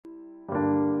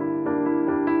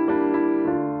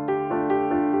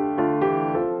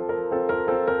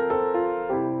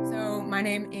My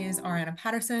name is Ariana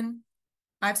Patterson.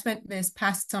 I've spent this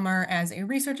past summer as a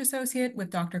research associate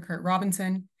with Dr. Kurt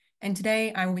Robinson, and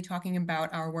today I will be talking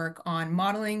about our work on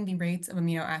modeling the rates of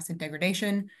amino acid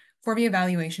degradation for the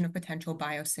evaluation of potential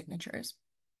biosignatures.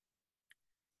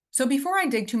 So before I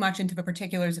dig too much into the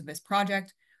particulars of this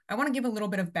project, I want to give a little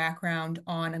bit of background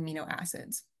on amino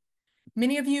acids.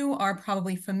 Many of you are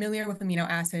probably familiar with amino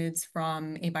acids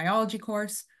from a biology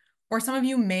course, or some of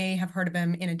you may have heard of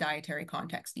them in a dietary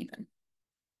context even.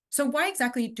 So why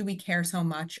exactly do we care so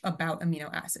much about amino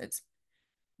acids?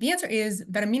 The answer is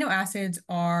that amino acids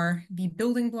are the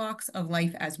building blocks of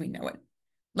life as we know it.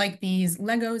 Like these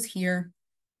Legos here,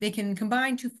 they can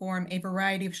combine to form a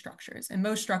variety of structures, and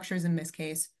those structures in this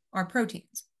case are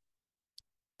proteins.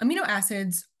 Amino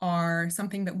acids are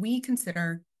something that we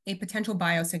consider a potential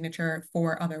biosignature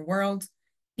for other worlds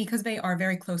because they are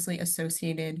very closely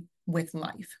associated with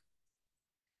life.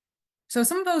 So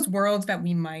some of those worlds that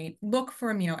we might look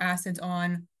for amino acids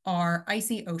on are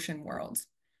icy ocean worlds.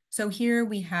 So here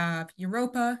we have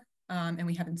Europa and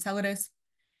we have Enceladus.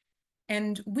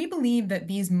 And we believe that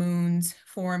these moons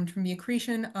formed from the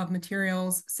accretion of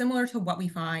materials similar to what we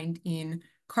find in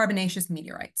carbonaceous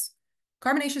meteorites.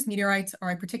 Carbonaceous meteorites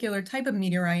are a particular type of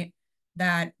meteorite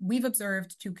that we've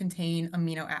observed to contain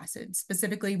amino acids.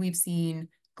 Specifically, we've seen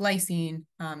glycine,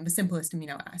 the simplest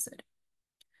amino acid.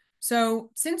 So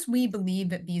since we believe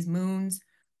that these moons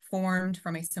formed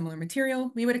from a similar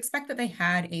material, we would expect that they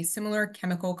had a similar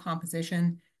chemical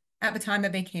composition at the time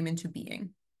that they came into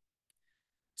being.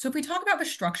 So if we talk about the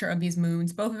structure of these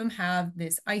moons, both of them have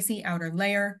this icy outer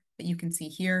layer that you can see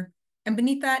here, and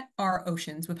beneath that are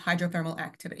oceans with hydrothermal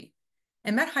activity.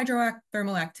 And that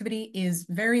hydrothermal activity is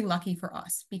very lucky for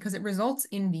us because it results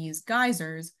in these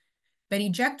geysers that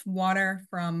eject water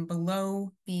from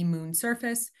below the moon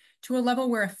surface to a level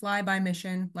where a flyby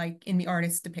mission, like in the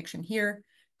artist's depiction here,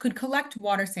 could collect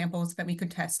water samples that we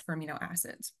could test for amino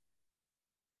acids.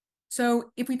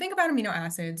 So if we think about amino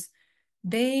acids,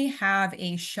 they have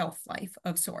a shelf life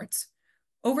of sorts.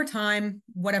 Over time,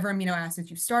 whatever amino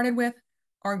acids you started with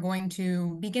are going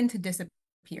to begin to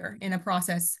disappear in a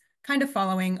process kind of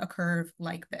following a curve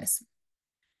like this.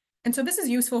 And so this is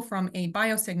useful from a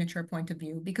biosignature point of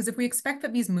view, because if we expect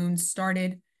that these moons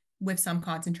started with some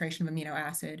concentration of amino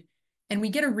acid, and we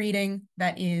get a reading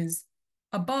that is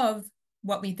above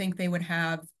what we think they would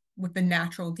have with the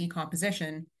natural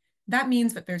decomposition, that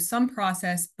means that there's some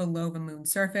process below the moon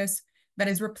surface that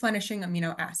is replenishing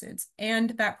amino acids,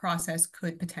 and that process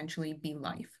could potentially be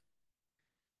life.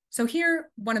 So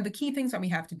here, one of the key things that we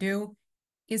have to do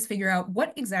is figure out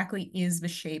what exactly is the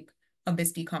shape of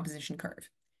this decomposition curve.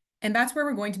 And that's where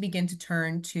we're going to begin to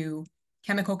turn to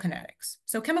chemical kinetics.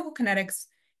 So chemical kinetics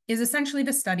is essentially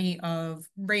the study of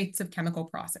rates of chemical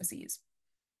processes.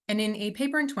 And in a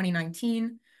paper in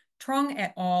 2019, Trong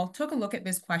et al. Took a look at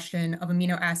this question of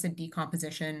amino acid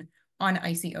decomposition on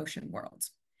icy ocean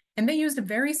worlds. And they used a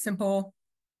very simple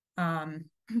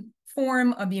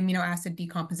form of the amino acid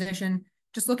decomposition,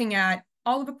 just looking at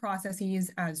all of the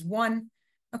processes as one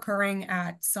occurring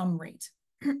at some rate.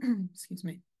 Excuse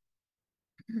me.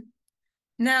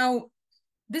 Now,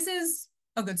 this is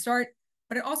a good start,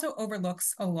 but it also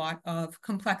overlooks a lot of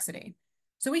complexity.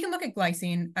 So we can look at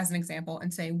glycine as an example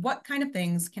and say, what kind of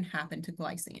things can happen to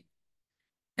glycine?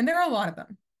 And there are a lot of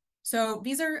them. So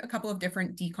these are a couple of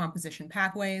different decomposition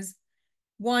pathways.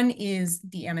 One is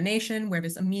deamination, where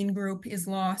this amine group is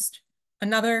lost.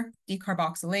 Another,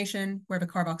 decarboxylation, where the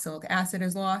carboxylic acid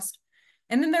is lost.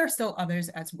 And then there are still others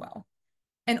as well.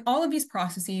 And all of these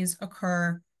processes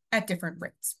occur at different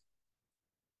rates.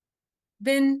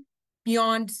 Then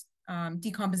beyond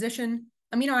decomposition,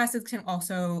 amino acids can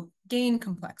also gain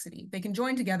complexity. They can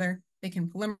join together, they can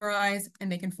polymerize,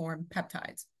 and they can form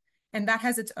peptides. And that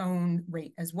has its own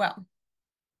rate as well.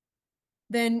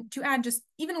 Then to add just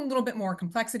even a little bit more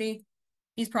complexity,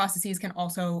 these processes can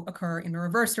also occur in the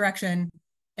reverse direction,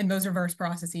 and those reverse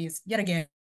processes, yet again,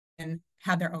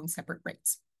 have their own separate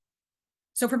rates.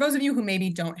 So for those of you who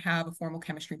maybe don't have a formal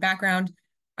chemistry background,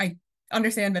 I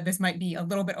understand that this might be a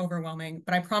little bit overwhelming,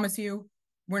 but I promise you,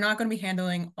 we're not going to be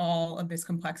handling all of this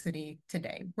complexity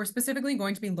today. We're specifically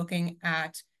going to be looking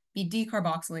at the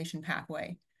decarboxylation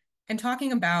pathway and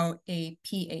talking about a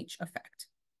pH effect.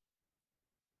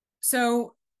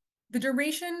 So the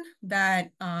duration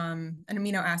that an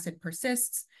amino acid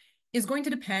persists is going to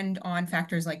depend on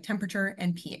factors like temperature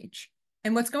and pH.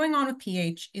 And what's going on with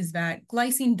pH is that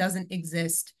glycine doesn't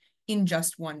exist in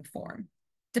just one form.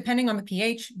 Depending on the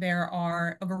pH, there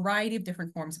are a variety of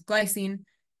different forms of glycine.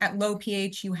 At low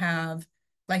pH, you have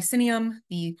glycinium,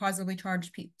 the positively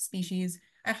charged species.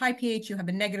 At high pH, you have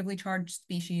the negatively charged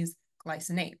species,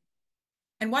 glycinate.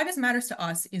 And why this matters to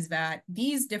us is that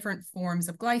these different forms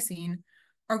of glycine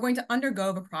are going to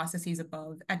undergo the processes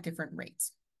above at different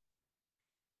rates.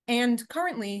 And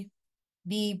currently,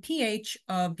 the pH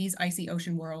of these icy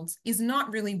ocean worlds is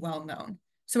not really well known.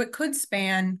 So it could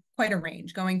span quite a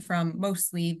range, going from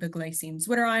mostly the glycine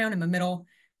zwitterion in the middle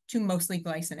to mostly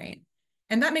glycinate.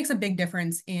 And that makes a big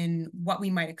difference in what we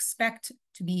might expect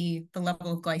to be the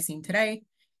level of glycine today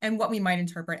and what we might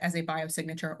interpret as a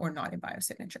biosignature or not a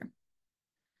biosignature.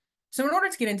 So in order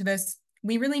to get into this,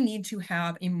 we really need to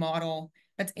have a model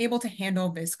that's able to handle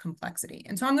this complexity.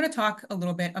 And so I'm going to talk a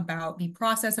little bit about the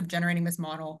process of generating this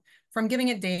model from giving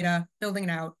it data, building it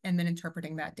out, and then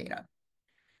interpreting that data.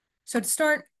 So to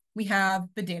start, we have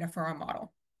the data for our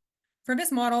model. For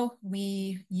this model,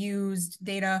 we used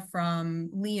data from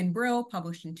Lee and Brill,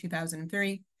 published in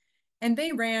 2003, and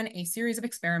they ran a series of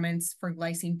experiments for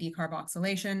glycine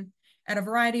decarboxylation at a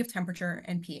variety of temperature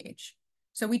and pH.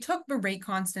 So we took the rate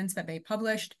constants that they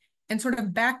published and sort of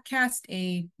backcast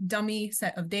a dummy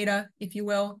set of data, if you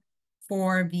will,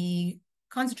 for the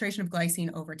concentration of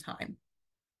glycine over time.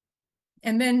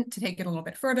 And then to take it a little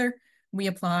bit further, we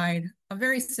applied a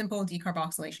very simple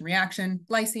decarboxylation reaction.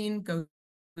 Glycine goes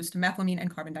to methylamine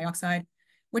and carbon dioxide,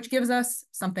 which gives us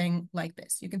something like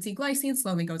this. You can see glycine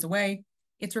slowly goes away.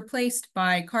 It's replaced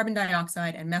by carbon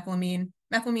dioxide and methylamine.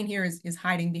 Methylamine here is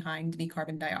hiding behind the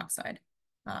carbon dioxide.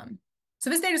 So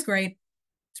this data is great.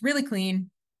 It's really clean,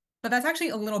 but that's actually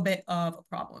a little bit of a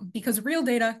problem because real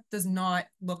data does not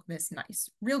look this nice.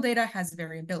 Real data has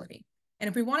variability. And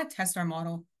if we want to test our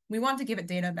model, we want to give it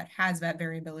data that has that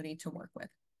variability to work with.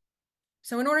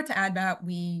 So in order to add that,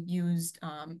 we used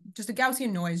just a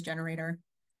Gaussian noise generator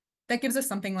that gives us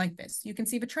something like this. You can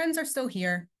see the trends are still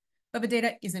here, but the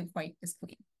data isn't quite as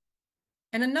clean.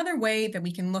 And another way that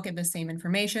we can look at the same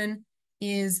information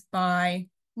is by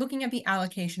looking at the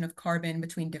allocation of carbon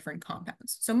between different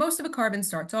compounds. So most of the carbon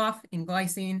starts off in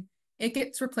glycine. It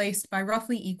gets replaced by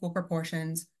roughly equal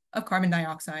proportions of carbon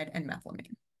dioxide and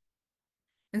methylamine.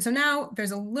 And so now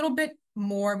there's a little bit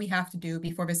more we have to do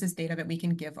before this is data that we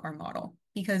can give our model.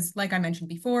 Because like I mentioned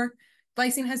before,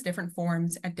 glycine has different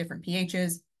forms at different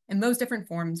pHs, and those different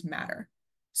forms matter.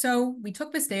 So we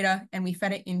took this data and we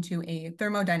fed it into a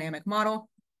thermodynamic model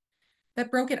that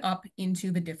broke it up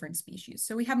into the different species.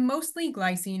 So we have mostly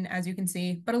glycine, as you can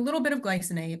see, but a little bit of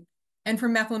glycinate. And for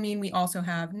methylamine, we also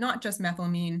have not just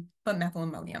methylamine, but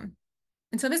methylammonium.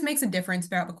 And so this makes a difference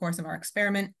throughout the course of our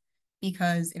experiment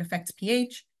because it affects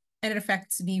pH and it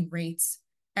affects the rates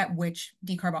at which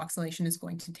decarboxylation is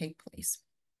going to take place.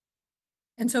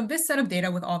 And so this set of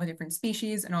data with all the different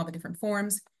species and all the different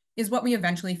forms is what we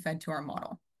eventually fed to our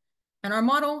model. And our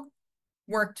model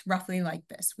worked roughly like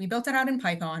this. We built it out in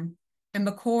Python, and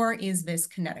the core is this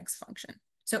kinetics function.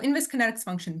 So in this kinetics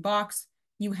function box,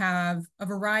 you have a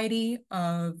variety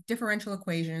of differential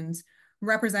equations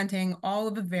representing all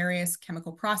of the various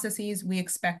chemical processes we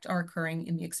expect are occurring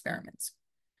in the experiments.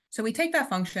 So we take that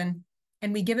function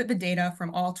and we give it the data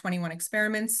from all 21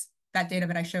 experiments, that data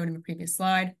that I showed in the previous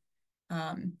slide.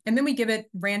 And then we give it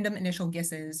random initial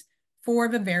guesses for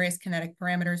the various kinetic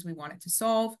parameters we want it to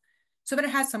solve so that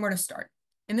it has somewhere to start.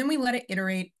 And then we let it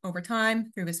iterate over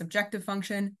time through this objective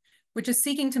function, which is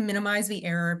seeking to minimize the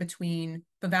error between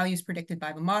the values predicted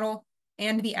by the model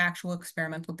and the actual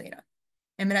experimental data.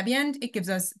 And then at the end, it gives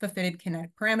us the fitted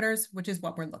kinetic parameters, which is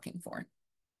what we're looking for.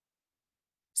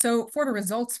 So for the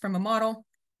results from a model,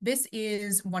 this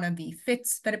is one of the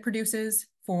fits that it produces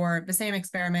for the same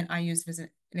experiment I used as an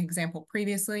example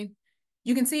previously.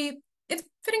 You can see it's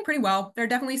fitting pretty well. There are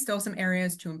definitely still some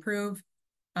areas to improve.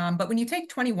 But when you take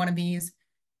 21 of these,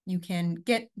 you can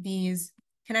get these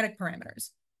kinetic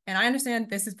parameters. And I understand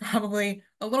this is probably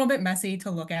a little bit messy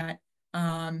to look at.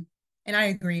 And I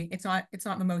agree, it's not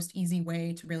the most easy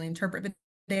way to really interpret the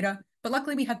data. But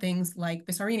luckily, we have things like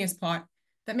this Arrhenius plot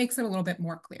that makes it a little bit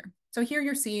more clear. So here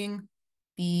you're seeing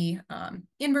the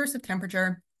inverse of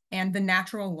temperature and the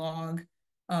natural log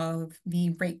of the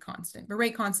rate constant. The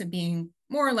rate constant being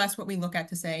more or less what we look at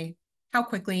to say, how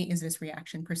quickly is this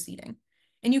reaction proceeding?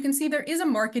 And you can see there is a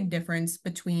marked difference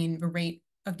between the rate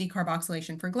of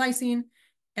decarboxylation for glycine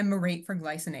and the rate for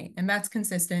glycinate. And that's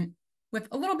consistent with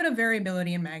a little bit of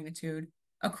variability in magnitude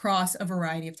across a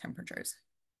variety of temperatures.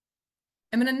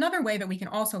 And then another way that we can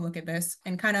also look at this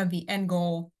and kind of the end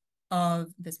goal of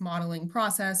this modeling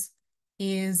process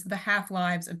is the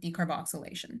half-lives of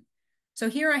decarboxylation. So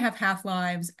here I have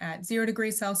half-lives at 0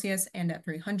 degrees Celsius and at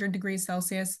 300 degrees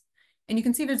Celsius. And you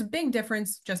can see there's a big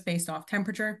difference just based off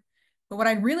temperature. But what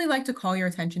I'd really like to call your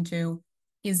attention to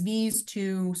is these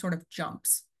two sort of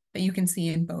jumps that you can see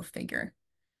in both figures.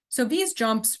 So these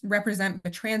jumps represent the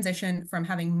transition from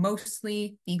having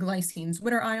mostly the glycine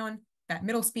Zwitter ion, that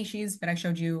middle species that I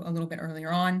showed you a little bit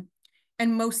earlier on,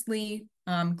 and mostly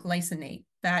glycinate,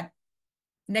 that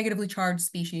negatively charged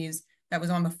species that was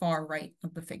on the far right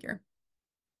of the figure.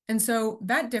 And so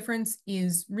that difference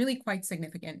is really quite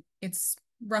significant. It's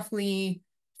roughly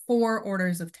 4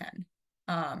 orders of 10.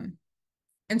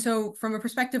 And so from a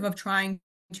perspective of trying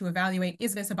to evaluate,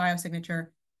 is this a biosignature?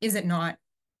 Is it not?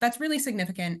 That's really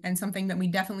significant and something that we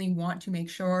definitely want to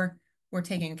make sure we're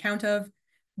taking account of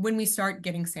when we start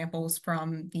getting samples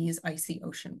from these icy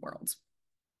ocean worlds.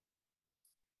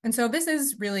 And so this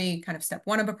is really kind of step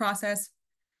 1 of a process.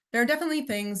 There are definitely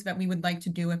things that we would like to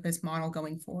do with this model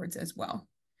going forwards as well.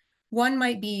 One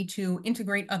might be to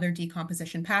integrate other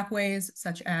decomposition pathways,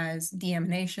 such as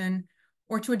deamination,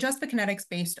 or to adjust the kinetics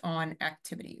based on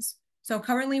activities. So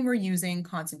currently we're using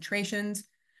concentrations,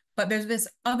 but there's this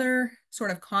other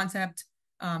sort of concept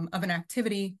of an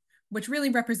activity, which really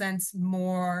represents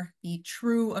more the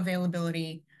true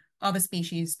availability of a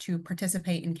species to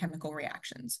participate in chemical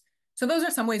reactions. So those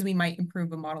are some ways we might improve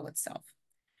the model itself.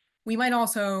 We might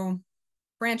also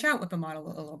branch out with the model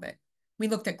a little bit. We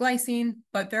looked at glycine,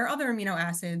 but there are other amino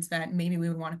acids that maybe we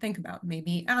would want to think about,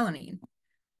 maybe alanine.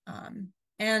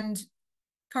 And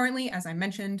currently, as I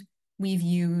mentioned, we've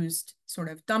used sort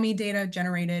of dummy data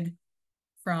generated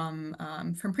from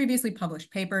previously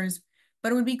published papers,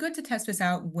 but it would be good to test this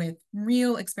out with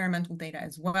real experimental data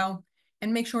as well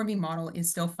and make sure the model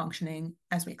is still functioning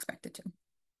as we expect it to.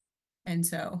 And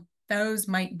so those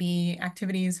might be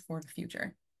activities for the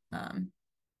future.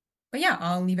 But yeah,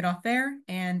 I'll leave it off there,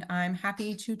 and I'm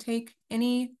happy to take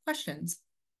any questions.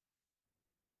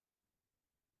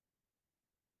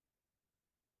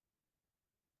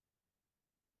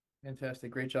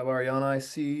 Fantastic. Great job, Ariana. I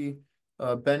see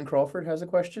Ben Crawford has a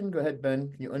question. Go ahead, Ben.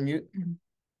 Can you unmute?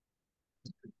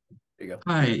 There you go.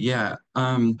 Hi, yeah.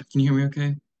 Can you hear me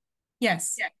okay?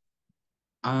 Yes.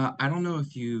 I don't know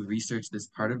if you researched this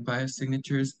part of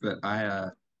biosignatures, but I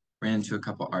ran into a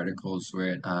couple articles where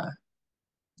it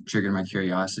triggered my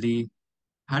curiosity.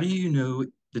 How do you know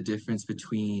the difference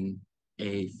between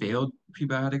a failed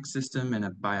prebiotic system and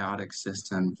a biotic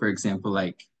system? For example,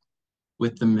 like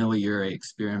with the milliuria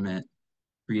experiment,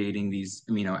 creating these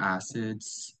amino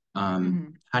acids,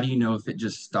 how do you know if it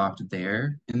just stopped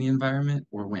there in the environment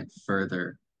or went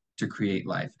further to create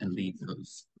life and leave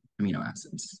those amino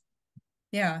acids?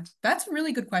 Yeah, that's a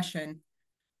really good question.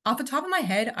 Off the top of my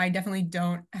head, I definitely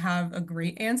don't have a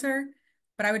great answer,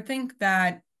 but I would think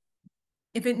that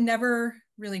if it never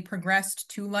really progressed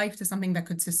to life to something that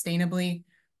could sustainably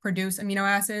produce amino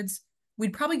acids,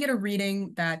 we'd probably get a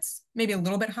reading that's maybe a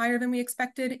little bit higher than we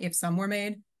expected if some were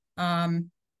made.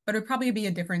 But it would probably be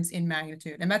a difference in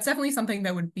magnitude. And that's definitely something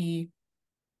that would be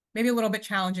maybe a little bit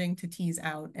challenging to tease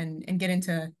out and get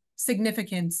into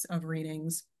significance of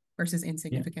readings versus Yeah,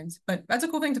 insignificance. But that's a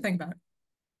cool thing to think about.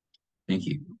 thank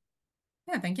you.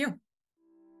 Yeah, thank you.